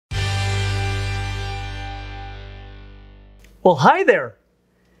Well, hi there.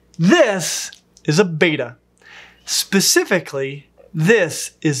 This is a betta. Specifically,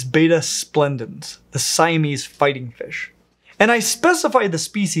 this is Betta splendens, the Siamese fighting fish. And I specify the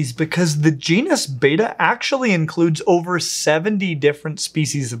species because the genus Betta actually includes over 70 different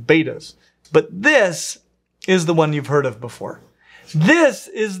species of bettas. But this is the one you've heard of before. This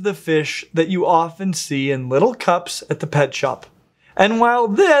is the fish that you often see in little cups at the pet shop. And while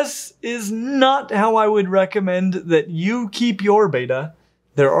this is not how I would recommend that you keep your betta,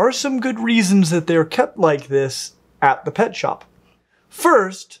 there are some good reasons that they're kept like this at the pet shop.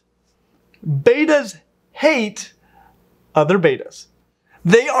 First, bettas hate other bettas.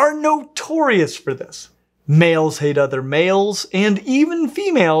 They are notorious for this. Males hate other males, and even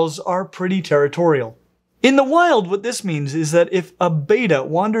females are pretty territorial. In the wild, what this means is that if a betta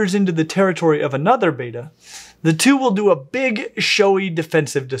wanders into the territory of another betta, the two will do a big, showy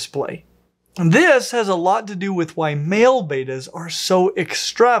defensive display. This has a lot to do with why male bettas are so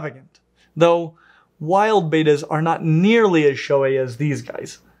extravagant, though wild bettas are not nearly as showy as these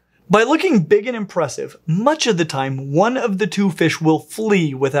guys. By looking big and impressive, much of the time one of the two fish will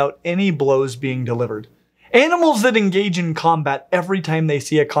flee without any blows being delivered. Animals that engage in combat every time they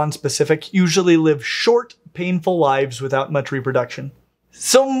see a conspecific usually live short, painful lives without much reproduction.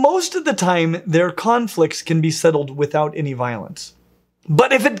 So most of the time, their conflicts can be settled without any violence.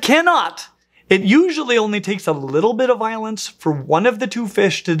 But if it cannot, it usually only takes a little bit of violence for one of the two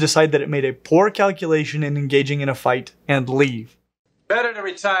fish to decide that it made a poor calculation in engaging in a fight and leave. Better to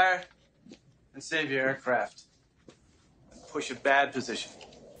retire and save your aircraft and push a bad position.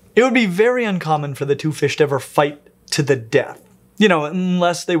 It would be very uncommon for the two fish to ever fight to the death. You know,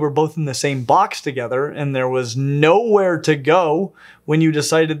 unless they were both in the same box together and there was nowhere to go when you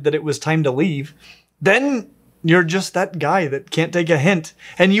decided that it was time to leave. Then you're just that guy that can't take a hint,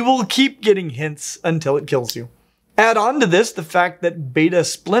 and you will keep getting hints until it kills you. Add on to this the fact that Betta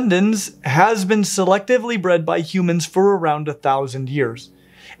splendens has been selectively bred by humans for around 1,000 years.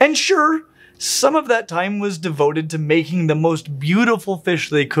 And sure, some of that time was devoted to making the most beautiful fish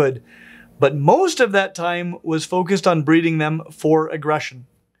they could, but most of that time was focused on breeding them for aggression.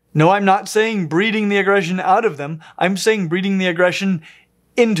 No, I'm not saying breeding the aggression out of them, I'm saying breeding the aggression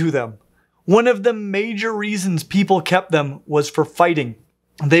into them. One of the major reasons people kept them was for fighting.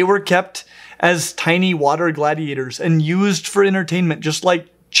 They were kept as tiny water gladiators and used for entertainment just like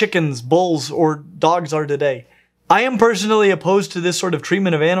chickens, bulls, or dogs are today. I am personally opposed to this sort of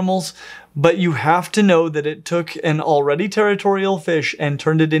treatment of animals, but you have to know that it took an already territorial fish and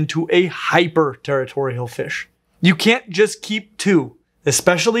turned it into a hyper-territorial fish. You can't just keep two,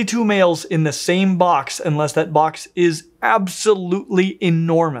 especially two males, in the same box unless that box is absolutely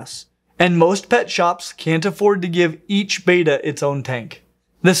enormous. And most pet shops can't afford to give each betta its own tank.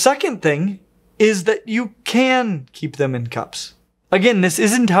 The second thing is that you can keep them in cups. Again, this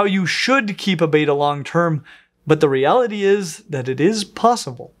isn't how you should keep a betta long term, but the reality is that it is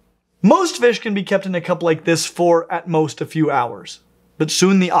possible. Most fish can be kept in a cup like this for at most a few hours, but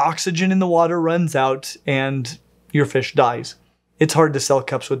soon the oxygen in the water runs out and your fish dies. It's hard to sell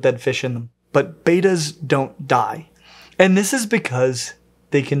cups with dead fish in them, but bettas don't die. And this is because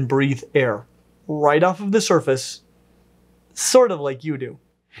they can breathe air right off of the surface, sort of like you do.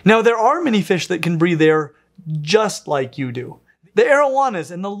 Now, there are many fish that can breathe air just like you do. The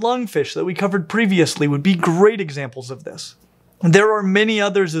arowanas and the lungfish that we covered previously would be great examples of this. There are many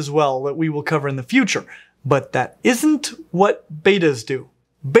others as well that we will cover in the future, but that isn't what bettas do.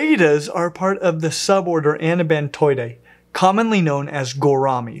 Bettas are part of the suborder Anabantoidae, commonly known as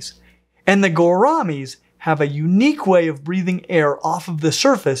gouramis. And the gouramis have a unique way of breathing air off of the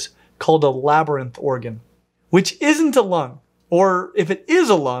surface called a labyrinth organ, which isn't a lung, or if it is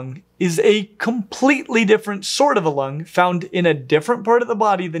a lung, is a completely different sort of a lung found in a different part of the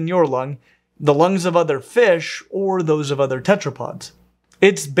body than your lung, the lungs of other fish, or those of other tetrapods.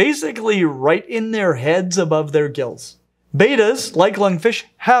 It's basically right in their heads above their gills. Bettas, like lungfish,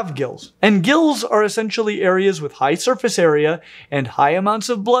 have gills, and gills are essentially areas with high surface area and high amounts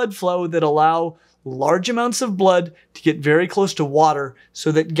of blood flow that allow large amounts of blood to get very close to water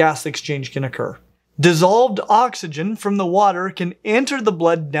so that gas exchange can occur. Dissolved oxygen from the water can enter the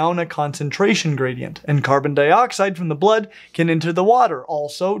blood down a concentration gradient, and carbon dioxide from the blood can enter the water,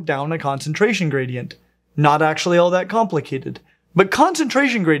 also down a concentration gradient. Not actually all that complicated. But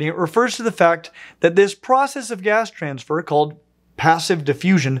concentration gradient refers to the fact that this process of gas transfer, called passive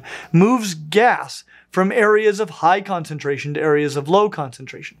diffusion, moves gas from areas of high concentration to areas of low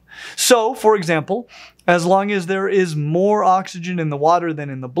concentration. So, for example, as long as there is more oxygen in the water than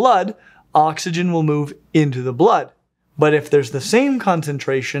in the blood, oxygen will move into the blood. But if there's the same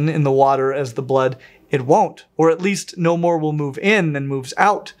concentration in the water as the blood, It won't, or at least no more will move in than moves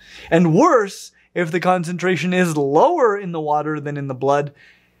out. And worse, if the concentration is lower in the water than in the blood,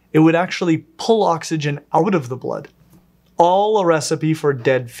 it would actually pull oxygen out of the blood. All a recipe for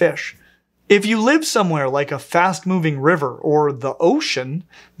dead fish. If you live somewhere like a fast-moving river or the ocean,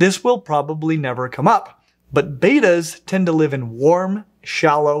 this will probably never come up. But bettas tend to live in warm,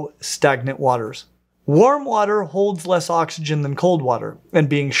 shallow, stagnant waters. Warm water holds less oxygen than cold water, and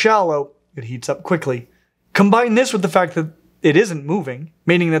being shallow, it heats up quickly. Combine this with the fact that it isn't moving,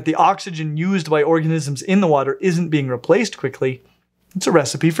 meaning that the oxygen used by organisms in the water isn't being replaced quickly. It's a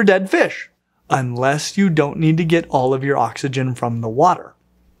recipe for dead fish. Unless you don't need to get all of your oxygen from the water.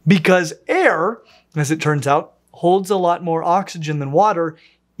 Because air, as it turns out, holds a lot more oxygen than water,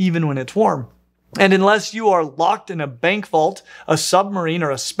 even when it's warm. And unless you are locked in a bank vault, a submarine, or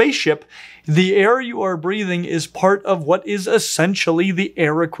a spaceship, the air you are breathing is part of what is essentially the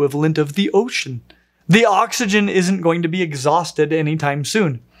air equivalent of the ocean. The oxygen isn't going to be exhausted anytime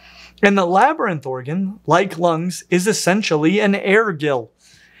soon. And the labyrinth organ, like lungs, is essentially an air gill.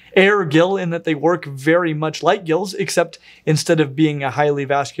 Air gill in that they work very much like gills, except instead of being a highly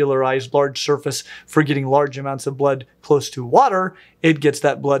vascularized large surface for getting large amounts of blood close to water, it gets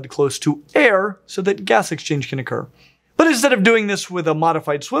that blood close to air so that gas exchange can occur. But instead of doing this with a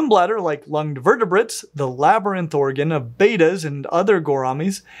modified swim bladder like lunged vertebrates, the labyrinth organ of bettas and other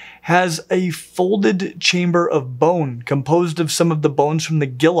gouramis has a folded chamber of bone composed of some of the bones from the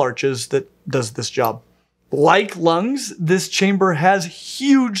gill arches that does this job. Like lungs, this chamber has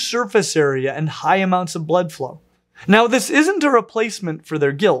huge surface area and high amounts of blood flow. Now, this isn't a replacement for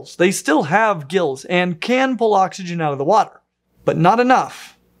their gills. They still have gills and can pull oxygen out of the water, but not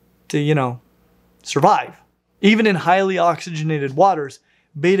enough to, survive. Even in highly oxygenated waters,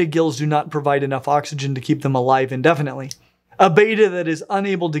 betta gills do not provide enough oxygen to keep them alive indefinitely. A betta that is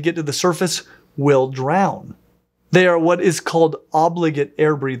unable to get to the surface will drown. They are what is called obligate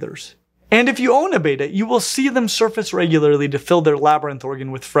air breathers. And if you own a betta, you will see them surface regularly to fill their labyrinth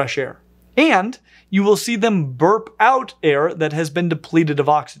organ with fresh air. And you will see them burp out air that has been depleted of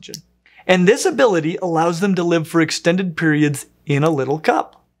oxygen. And this ability allows them to live for extended periods in a little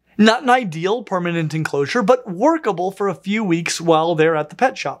cup. Not an ideal permanent enclosure, but workable for a few weeks while they're at the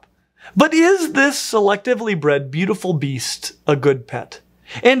pet shop. But is this selectively bred beautiful beast a good pet?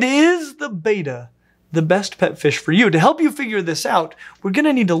 And is the betta the best pet fish for you? To help you figure this out, we're going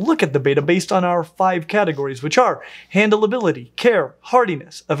to need to look at the betta based on our 5 categories, which are handleability, care,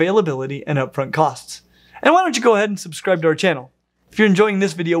 hardiness, availability, and upfront costs. And why don't you go ahead and subscribe to our channel? If you're enjoying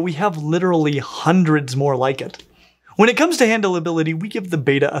this video, we have literally hundreds more like it. When it comes to handleability, we give the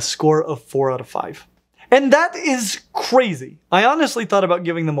betta a score of 4 out of 5. And that is crazy. I honestly thought about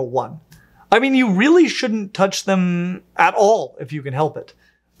giving them a 1. I mean, you really shouldn't touch them at all if you can help it.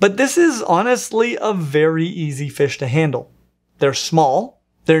 But this is honestly a very easy fish to handle. They're small,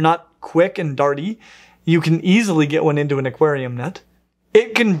 they're not quick and darty, you can easily get one into an aquarium net.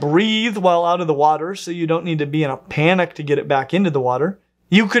 It can breathe while out of the water, so you don't need to be in a panic to get it back into the water.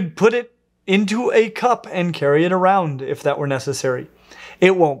 You could put it into a cup and carry it around if that were necessary.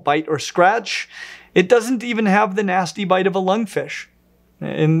 It won't bite or scratch. It doesn't even have the nasty bite of a lungfish.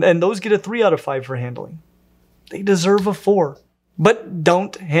 And those get a 3 out of 5 for handling. They deserve a 4. But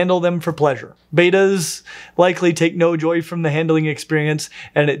don't handle them for pleasure. Bettas likely take no joy from the handling experience,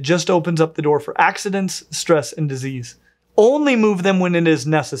 and it just opens up the door for accidents, stress, and disease. Only move them when it is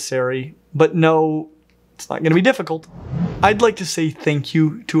necessary, but no, it's not going to be difficult. I'd like to say thank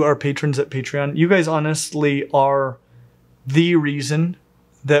you to our patrons at Patreon. You guys honestly are the reason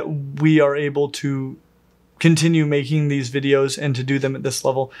that we are able to continue making these videos and to do them at this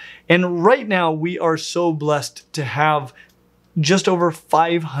level. And right now, we are so blessed to have just over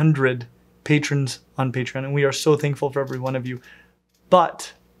 500 patrons on Patreon, and we are so thankful for every one of you.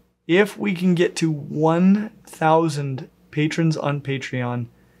 But if we can get to 1,000 patrons on Patreon,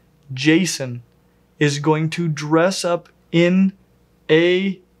 Jason is going to dress up in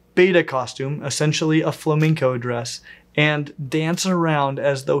a betta costume, essentially a flamenco dress, and dance around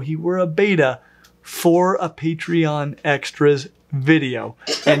as though he were a betta for a Patreon extras video.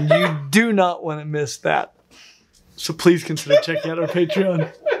 And you do not want to miss that. So please consider checking out our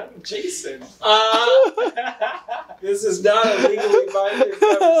Patreon. Jason. This is not a legally binding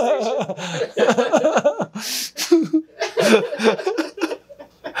conversation.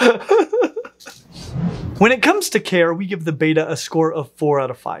 When it comes to care, we give the betta a score of 4 out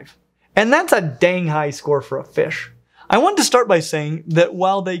of 5. And that's a dang high score for a fish. I want to start by saying that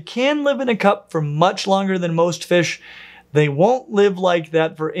while they can live in a cup for much longer than most fish, they won't live like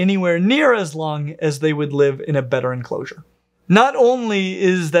that for anywhere near as long as they would live in a better enclosure. Not only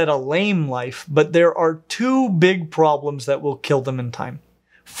is that a lame life, but there are two big problems that will kill them in time.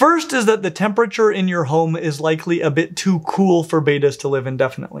 First is that the temperature in your home is likely a bit too cool for bettas to live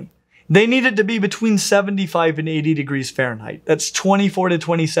indefinitely. They need it to be between 75 and 80 degrees Fahrenheit. That's 24 to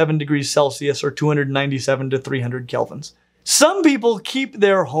 27 degrees Celsius or 297 to 300 Kelvins. Some people keep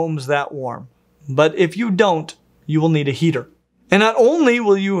their homes that warm, but if you don't, you will need a heater. And not only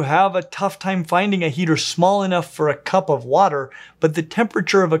will you have a tough time finding a heater small enough for a cup of water, but the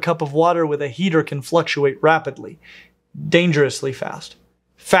temperature of a cup of water with a heater can fluctuate rapidly, dangerously fast.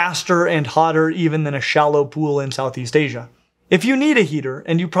 Faster and hotter even than a shallow pool in Southeast Asia. If you need a heater,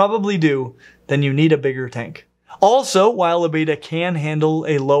 and you probably do, then you need a bigger tank. Also, while a betta can handle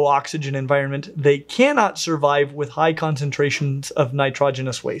a low oxygen environment, they cannot survive with high concentrations of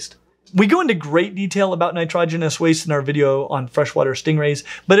nitrogenous waste. We go into great detail about nitrogenous waste in our video on freshwater stingrays,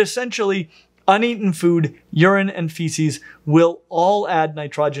 but essentially, uneaten food, urine, and feces will all add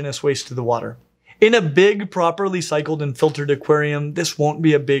nitrogenous waste to the water. In a big, properly cycled and filtered aquarium, this won't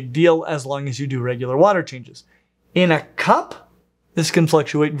be a big deal as long as you do regular water changes. In a cup, this can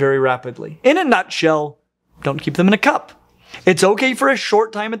fluctuate very rapidly. In a nutshell, don't keep them in a cup. It's okay for a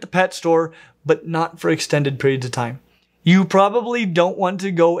short time at the pet store, but not for extended periods of time. You probably don't want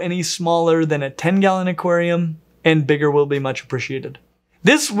to go any smaller than a 10-gallon aquarium, and bigger will be much appreciated.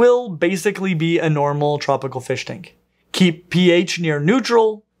 This will basically be a normal tropical fish tank. Keep pH near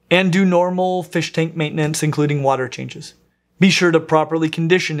neutral, and do normal fish tank maintenance, including water changes. Be sure to properly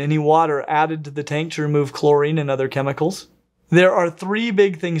condition any water added to the tank to remove chlorine and other chemicals. There are three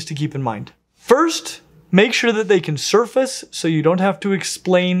big things to keep in mind. First, make sure that they can surface so you don't have to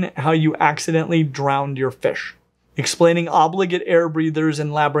explain how you accidentally drowned your fish. Explaining obligate air breathers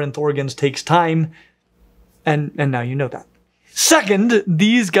and labyrinth organs takes time, and now you know that. Second,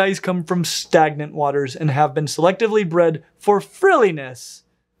 these guys come from stagnant waters and have been selectively bred for frilliness.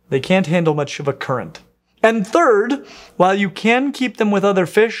 They can't handle much of a current. And third, while you can keep them with other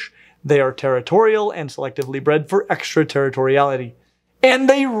fish, they are territorial and selectively bred for extraterritoriality. And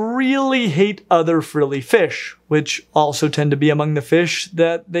they really hate other frilly fish, which also tend to be among the fish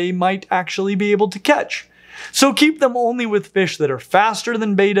that they might actually be able to catch. So keep them only with fish that are faster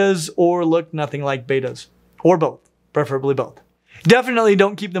than bettas or look nothing like bettas. Or both, preferably both. Definitely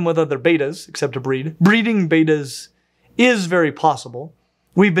don't keep them with other bettas, except to breed. Breeding bettas is very possible.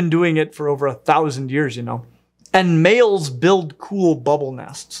 We've been doing it for over 1,000 years, you know. And males build cool bubble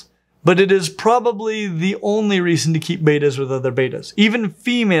nests. But it is probably the only reason to keep bettas with other bettas. Even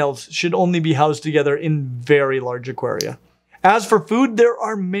females should only be housed together in very large aquaria. As for food, there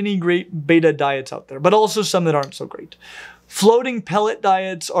are many great betta diets out there, but also some that aren't so great. Floating pellet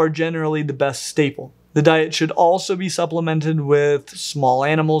diets are generally the best staple. The diet should also be supplemented with small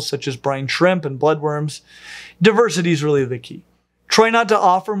animals such as brine shrimp and bloodworms. Diversity is really the key. Try not to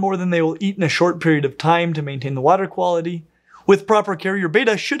offer more than they will eat in a short period of time to maintain the water quality. With proper care, your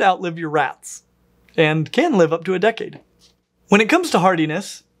betta should outlive your rats, and can live up to a decade. When it comes to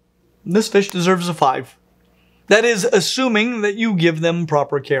hardiness, this fish deserves a 5. That is, assuming that you give them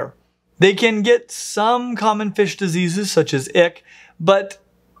proper care. They can get some common fish diseases such as ick, but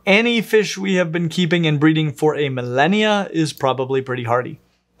any fish we have been keeping and breeding for a millennia is probably pretty hardy.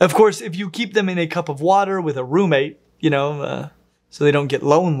 Of course, if you keep them in a cup of water with a roommate, so they don't get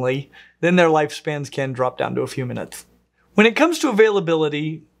lonely, then their lifespans can drop down to a few minutes. When it comes to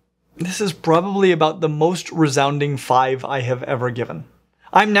availability, this is probably about the most resounding 5 I have ever given.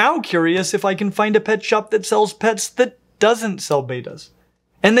 I'm now curious if I can find a pet shop that sells pets that doesn't sell bettas.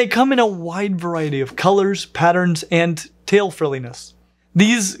 And they come in a wide variety of colors, patterns, and tail frilliness.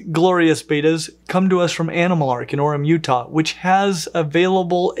 These glorious bettas come to us from Animal Ark in Orem, Utah, which has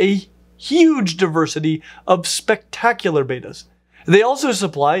available a huge diversity of spectacular bettas. They also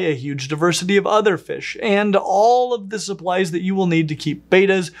supply a huge diversity of other fish, and all of the supplies that you will need to keep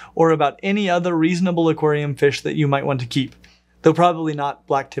bettas or about any other reasonable aquarium fish that you might want to keep. Though probably not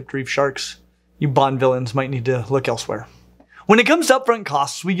black-tipped reef sharks. You Bond villains might need to look elsewhere. When it comes to upfront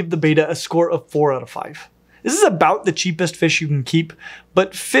costs, we give the betta a score of 4 out of 5. This is about the cheapest fish you can keep,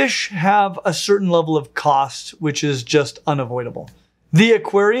 but fish have a certain level of cost which is just unavoidable. The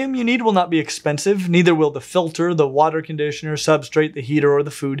aquarium you need will not be expensive, neither will the filter, the water conditioner, substrate, the heater, or the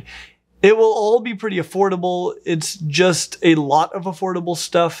food. It will all be pretty affordable. It's just a lot of affordable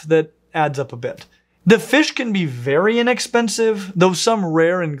stuff that adds up a bit. The fish can be very inexpensive, though some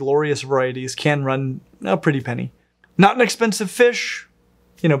rare and glorious varieties can run a pretty penny. Not an expensive fish,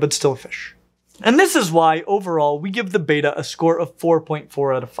 but still a fish. And this is why, overall, we give the betta a score of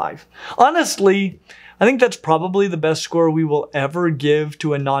 4.4 out of 5. Honestly, I think that's probably the best score we will ever give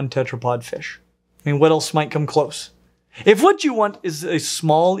to a non-tetrapod fish. I mean, what else might come close? If what you want is a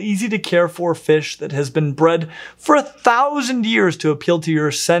small, easy to care for fish that has been bred for 1,000 years to appeal to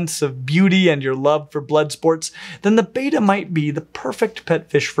your sense of beauty and your love for blood sports, then the Betta might be the perfect pet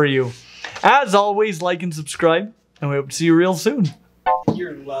fish for you. As always, like and subscribe, and we hope to see you real soon.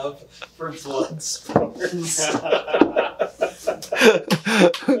 Your love for blood sports.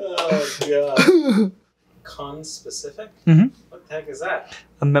 Oh, God. Con-specific? Mm-hmm. What the heck is that?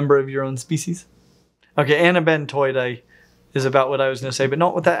 A member of your own species. Okay, Anabantoidae is about what I was going to say, but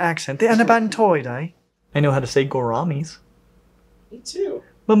not with that accent. The Anabantoidae. I know how to say gouramis. Me too.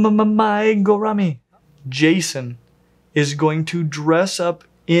 My gourami. Jason is going to dress up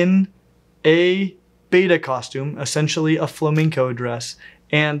in a Betta costume, essentially a flamenco dress,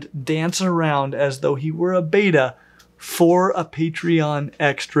 and dance around as though he were a Betta for a Patreon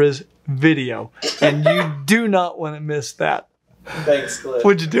extras video. And you do not want to miss that. Thanks, Clint.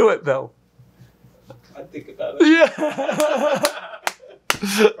 Would you do it, though? I think about it. Yeah.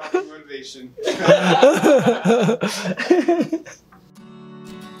 Proper motivation.